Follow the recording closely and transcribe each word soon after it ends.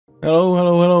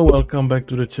Hello, welcome back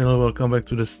to the channel, welcome back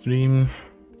to the stream.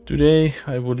 Today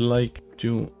I would like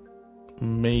to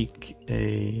make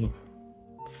a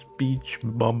speech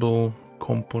bubble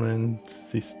component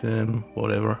system,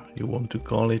 whatever you want to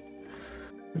call it.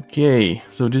 Okay,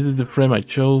 so this is the frame I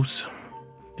chose.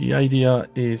 The idea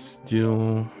is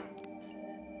to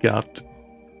cut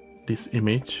this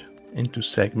image into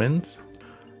segments.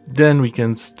 Then we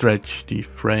can stretch the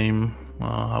frame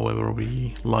however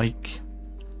we like.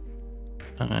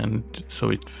 And so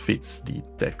it fits the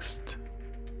text.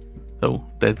 So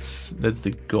that's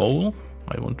the goal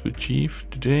I want to achieve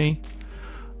today,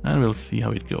 and we'll see how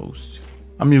it goes.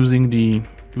 I'm using the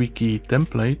wiki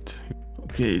template.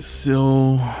 Okay,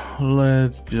 so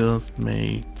let's just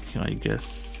make, I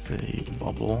guess, a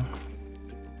bubble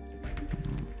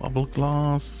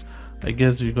class. I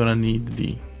guess we're gonna need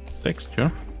the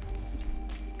texture.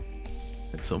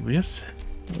 That's obvious.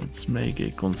 Let's make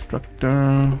a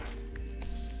constructor.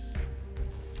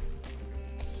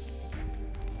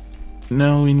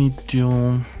 Now we need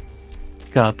to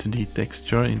cut the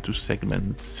texture into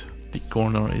segments. The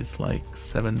corner is like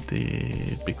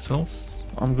 70 pixels.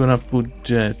 I'm gonna put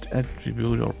that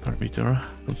attribute or parameter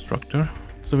constructor.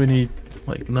 So we need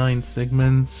like 9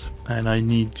 segments, and I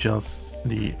need just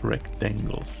the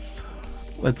rectangles.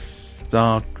 Let's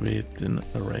start with an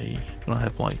array. I'm gonna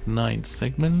have like 9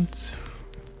 segments.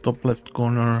 Top left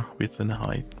corner, width and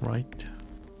height, right?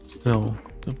 So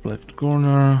top left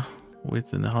corner,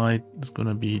 width and height is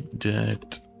gonna be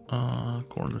that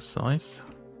corner size.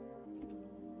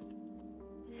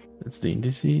 That's the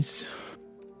indices.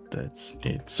 That's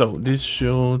it. So this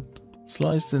should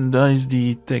slice and dice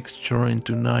the texture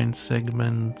into 9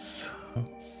 segments,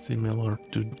 similar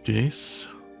to this.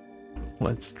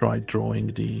 Let's try drawing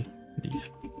the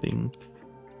thing.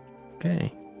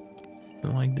 Okay,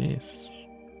 like this.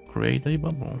 Create a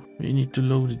bubble. We need to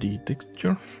load the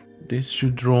texture. This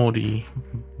should draw the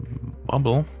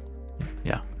bubble.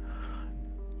 Yeah.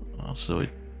 So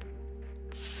it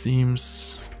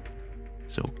seems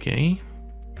it's okay.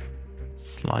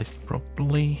 Sliced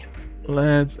properly.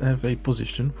 Let's have a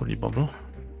position for the bubble.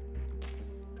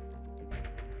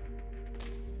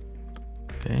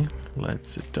 Okay, let's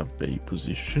set up a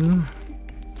position.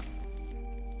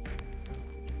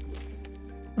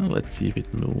 And let's see if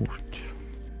it moved.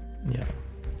 Yeah.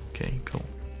 Okay, cool.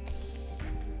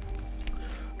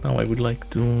 Now I would like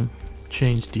to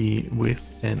change the width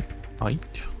and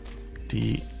height.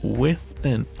 The width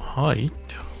and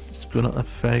height is gonna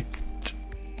affect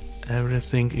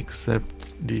everything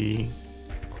except the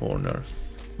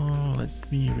corners.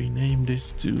 Let me rename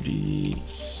this to the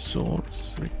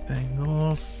source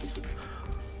rectangles.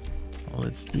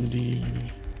 Let's do the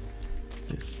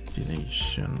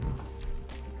destination.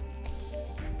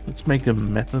 Let's make a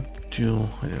method to,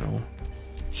 I don't know,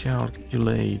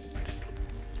 calculate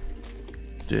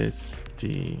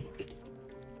destination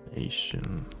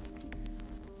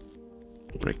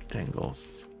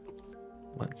rectangles.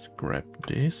 Let's grab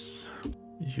this,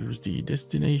 use the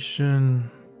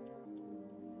destination,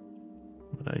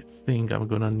 but I think I'm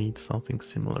gonna need something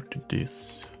similar to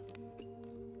this.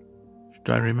 Should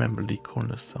I remember the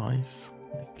corner size?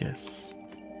 I guess.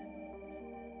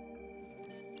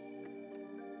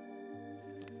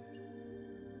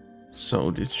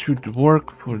 So this should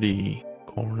work for the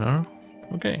corner.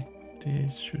 Okay,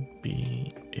 this should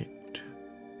be it.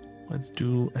 Let's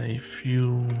do a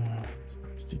few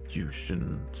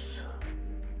substitutions.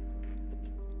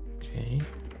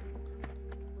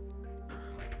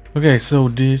 Okay, so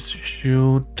this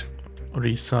should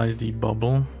resize the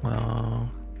bubble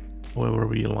however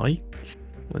we like.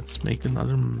 Let's make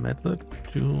another method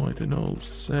to, I don't know,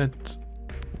 set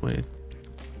width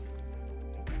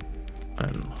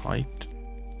and height.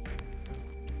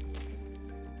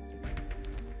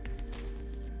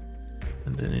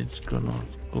 And then it's gonna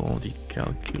go the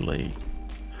calculate.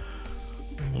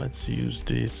 Let's use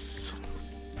this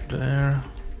there.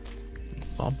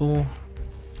 Bubble.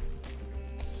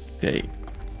 Okay,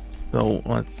 so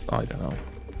let's, I don't know,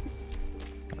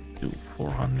 let's do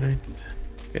 400.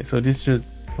 Okay, so this should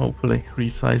hopefully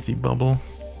resize the bubble.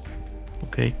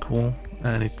 Okay, cool.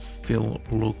 And it still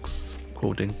looks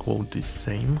quote unquote the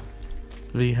same.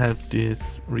 We have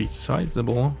this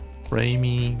resizable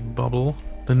framey bubble.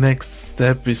 The next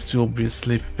step is to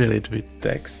obviously fill it with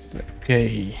text.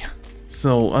 Okay,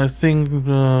 so I think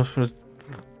the first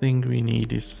thing we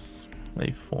need is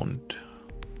a font.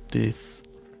 This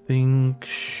thing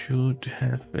should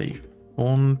have a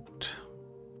font.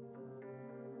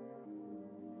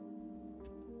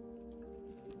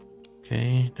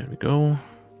 Okay, there we go.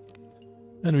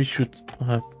 And we should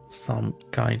have some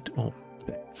kind of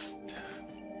text.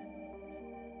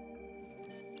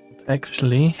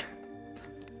 Actually,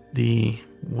 the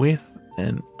width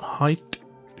and height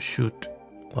should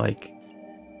like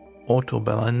auto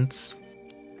balance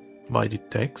by the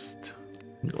text.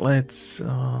 Let's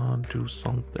do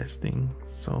some testing.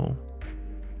 So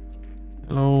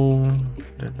hello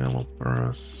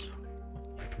developers,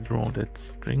 let's draw that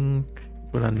string.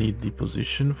 Gonna need the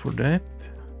position for that.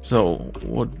 So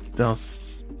what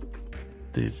does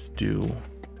this do?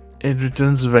 It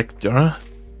returns vector,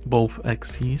 both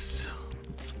axes.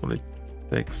 Let's call it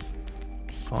text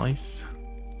size.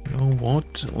 You know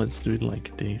what? Let's do it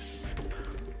like this.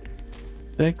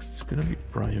 Text's gonna be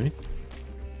private.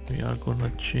 We are gonna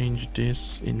change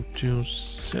this into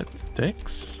set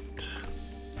text.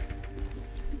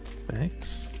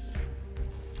 Text.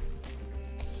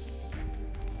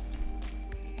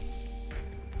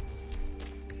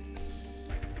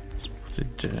 Let's put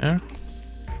it there.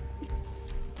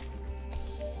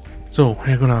 So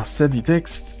we're gonna set the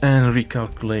text and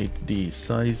recalculate the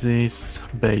sizes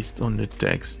based on the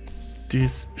text.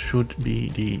 This should be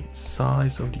the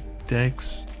size of the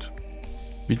text,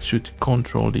 which should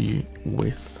control the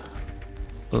width.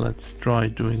 Let's try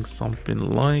doing something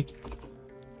like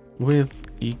width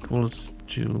equals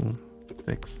to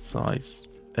text size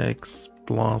x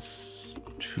plus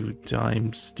 2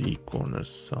 times the corner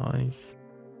size.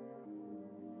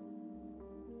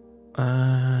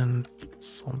 And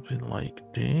something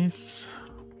like this.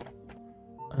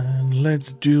 And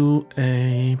let's do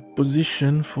a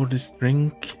position for the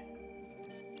string.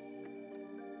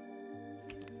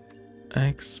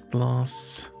 X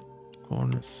plus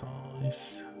corner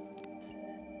size.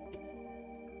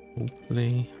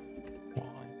 Hopefully y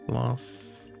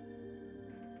plus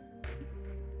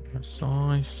corner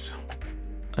size.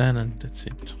 And then that's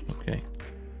it. Okay.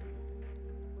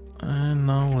 And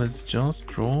now let's just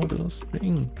draw the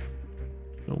string.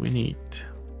 So we need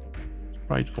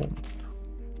sprite font.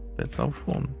 That's our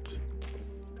font.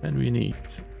 And we need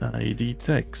ID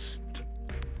text.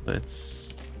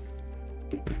 That's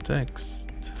the text.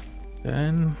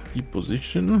 Then the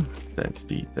position. That's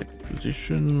the text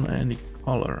position and the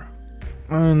color.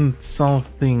 And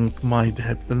something might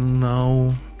happen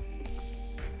now.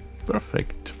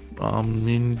 Perfect. I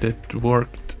mean, that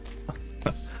worked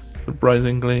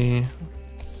surprisingly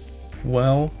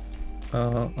well,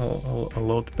 a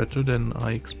lot better than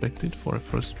I expected for a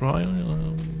first try.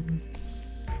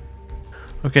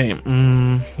 Okay,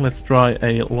 let's try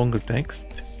a longer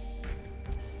text.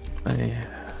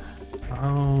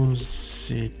 How's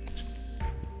it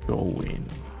going?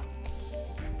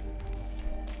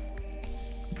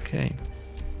 Okay,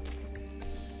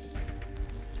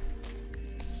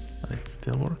 it's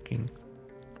still working.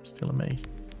 I'm still amazed.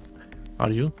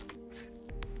 Are you?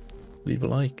 Leave a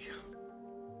like.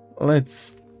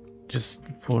 Let's just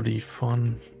for the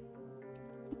fun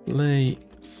play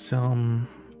some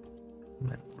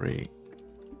memory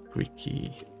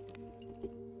quickie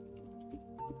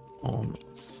on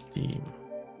Steam.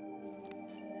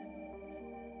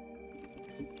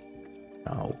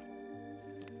 Now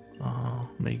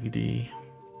make the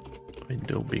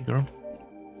window bigger.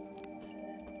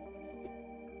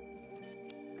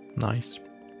 Nice.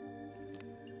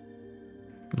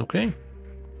 Okay.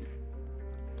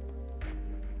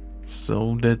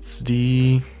 So that's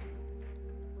the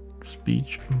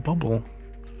speech bubble.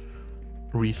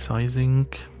 Resizing.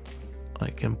 I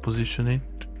can position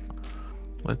it.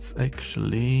 Let's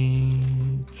actually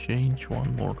change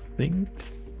one more thing.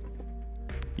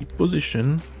 The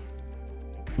position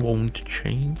won't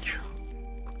change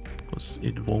because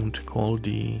it won't call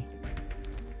the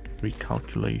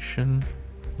recalculation.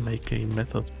 Make a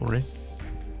method for it.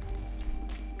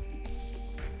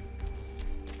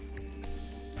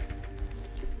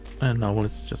 And now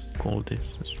let's just call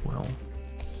this as well.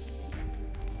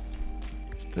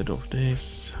 Instead of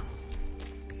this.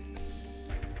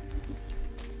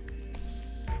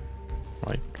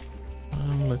 Right.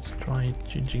 Let's try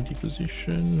changing the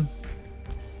position.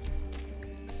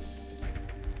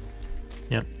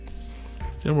 Yep.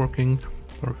 Still working.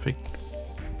 Perfect.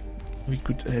 We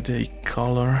could add a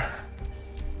color.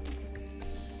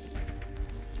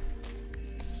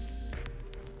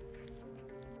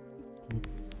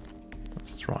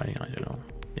 Let's try, I don't know,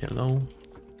 yellow.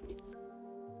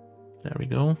 There we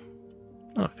go.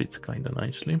 Fits kind of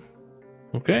nicely.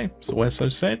 Okay, so as I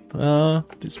said,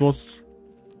 this was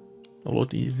a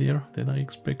lot easier than I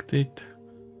expected.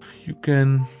 You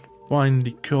can find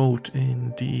the code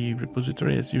in the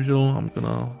repository as usual. I'm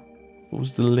gonna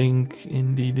post the link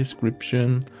in the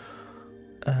description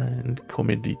and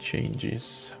commit the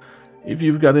changes. If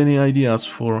you've got any ideas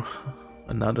for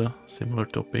another similar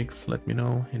topics, let me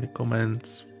know in the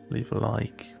comments, leave a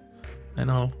like.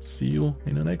 and I'll see you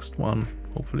in the next one,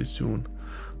 hopefully soon.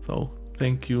 So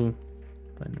thank you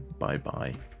and bye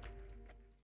bye.